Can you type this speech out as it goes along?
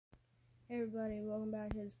Hey everybody, welcome back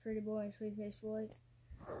to this Pretty Boy and Sweet Face Floyd.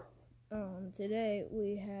 Today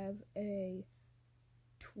we have a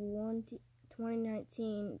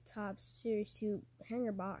 2019 Topps Series 2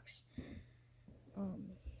 hanger box.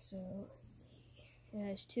 So it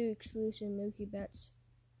has two exclusive Mookie Bet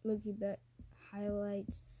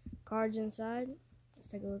highlights cards inside. Let's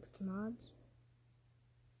take a look at some odds.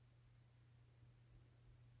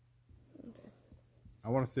 Okay. I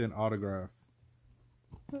want to see an autograph.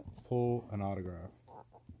 Pull an autograph.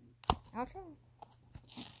 I'll try.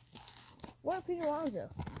 What, Peter Alonso?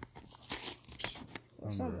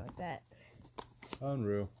 Or something like that.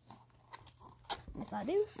 Unreal. If I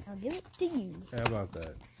do, I'll give it to you. How about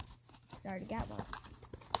that? I already got one.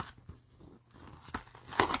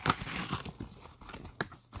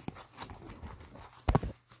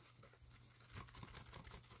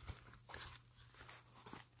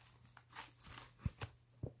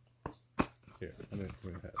 Here, I'm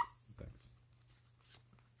going to have. Thanks.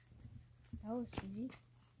 That was easy.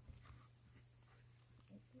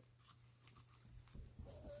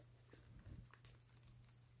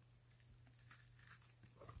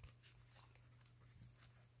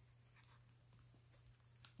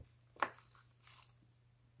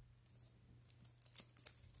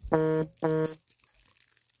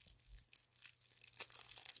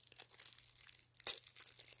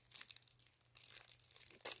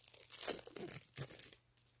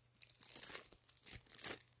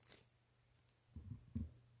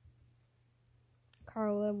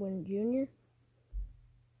 Carl Edwin Jr.,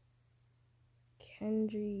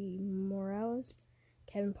 Kendry Morales,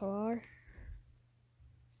 Kevin Pillar,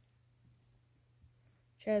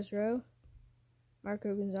 Chaz Rowe,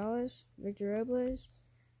 Marco Gonzalez, Victor Robles,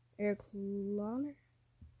 Eric Lauer,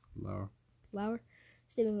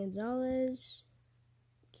 Steven Gonzalez,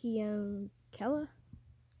 Keon Kella,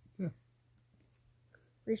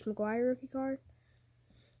 Reese McGuire rookie card,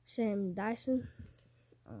 Sam Dyson,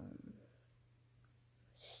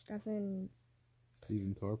 Stephen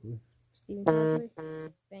Tarpley,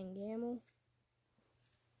 Ben Gamble,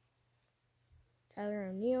 Tyler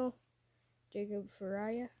O'Neill, Jacob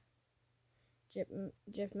Faria,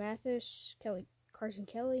 Jeff Mathis, Carson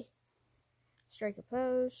Kelly, Strike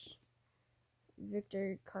Pose,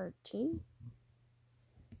 Victor Cartini,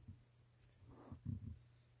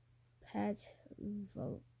 Pat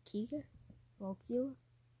Volkila,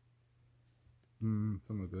 something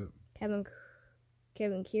like that.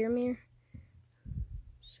 Kevin Kiermaier,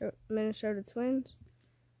 Minnesota Twins,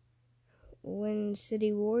 Wind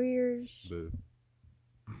City Warriors. Boo.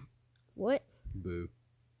 What? Boo.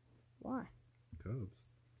 Why? Cubs.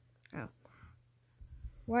 Oh.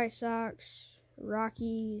 White Sox,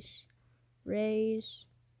 Rockies, Rays,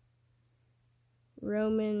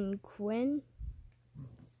 Roman Quinn,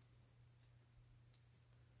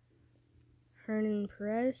 Hernan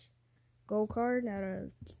Perez, gold card out of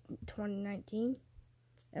 2019.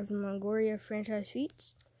 Evan Longoria franchise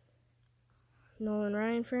feats. Nolan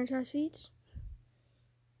Ryan franchise feats.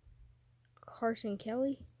 Carson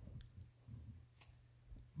Kelly.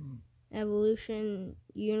 Evolution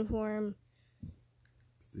uniform.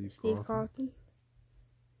 Steve Carlton.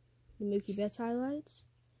 The Mookie Betts highlights.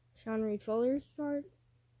 Sean Reed Fuller card.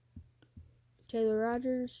 Taylor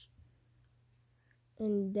Rogers.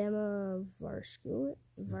 And Dema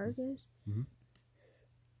Vargas.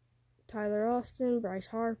 Tyler Austin, Bryce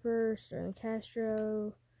Harper, Sterling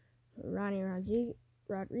Castro, Ronnie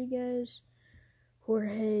Rodriguez,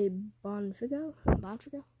 Jorge Bonifacio,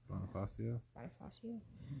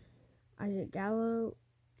 Isaac Galloway,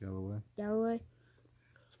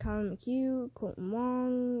 Colin McHugh, Colton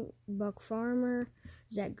Wong, Buck Farmer,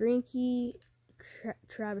 Zach Greinke,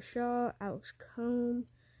 Travis Shaw, Alex Cobb,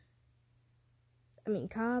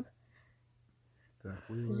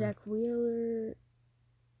 Zach Wheeler,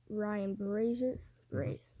 Ryan Brazier,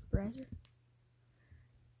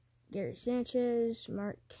 Gary Sanchez,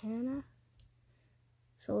 Mark Canha,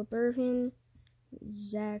 Philip Irvin,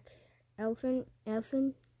 Zach Eflin,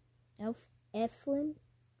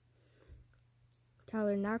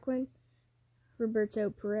 Tyler Naquin, Roberto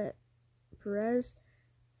Perez,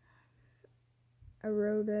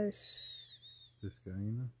 Aroldis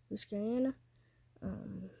Vizcaíno,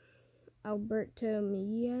 Alberto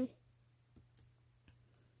Mejia,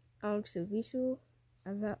 Alex Avila,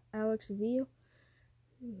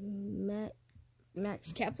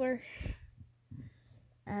 Max Kepler,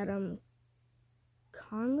 Adam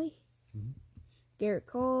Conley, Garrett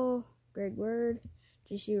Cole, Greg Bird,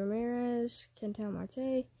 JC Ramirez, Kentel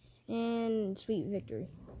Marte, and Sweet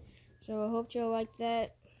Victory. So I hope y'all like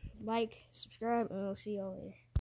that. Like, subscribe, and we'll see y'all later.